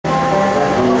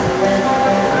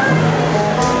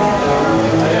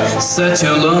Such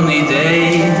a lonely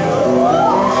day,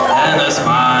 and it's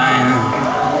mine,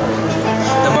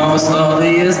 the most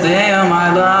loneliest day of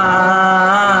my life.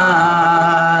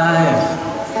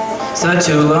 Such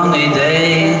a lonely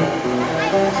day,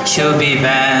 she'll be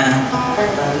back.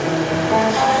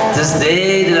 This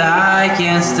day that I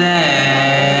can't stand,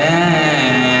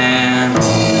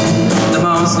 the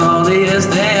most loneliest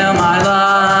day of my life,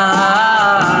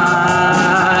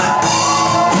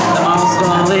 the most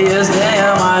loneliest day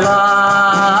of my life.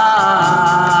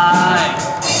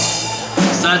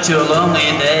 Such a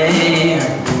lonely day,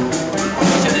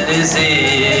 should it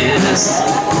exist?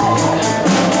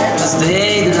 This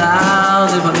day that I'll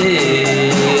never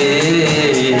miss.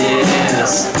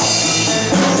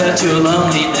 Such a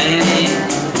lonely day,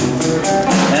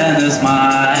 and it's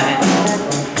mine,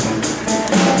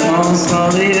 the most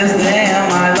loneliest day of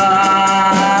my life.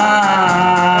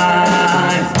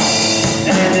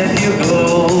 And if you go,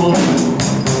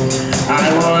 I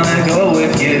wanna go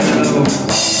with you.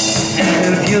 And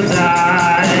if you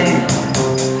die,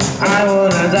 I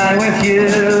wanna die with you.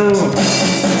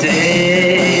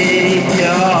 Take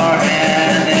your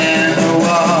hand and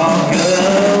walk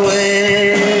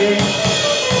away.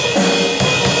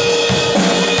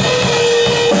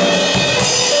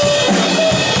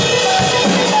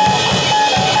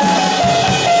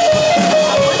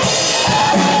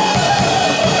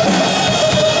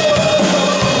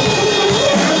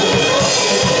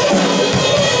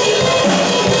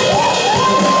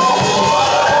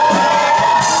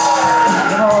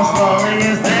 Most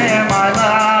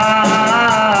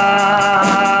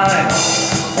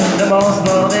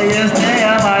loneliest day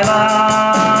of my life,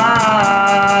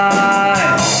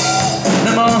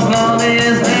 the most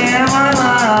loneliest day of my life.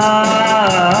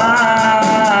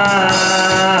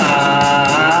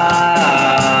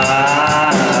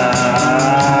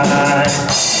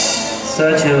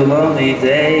 Such a lonely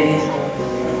day,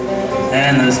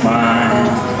 and it's mine.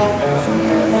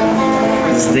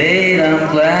 This day I'm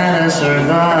glad I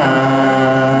survived.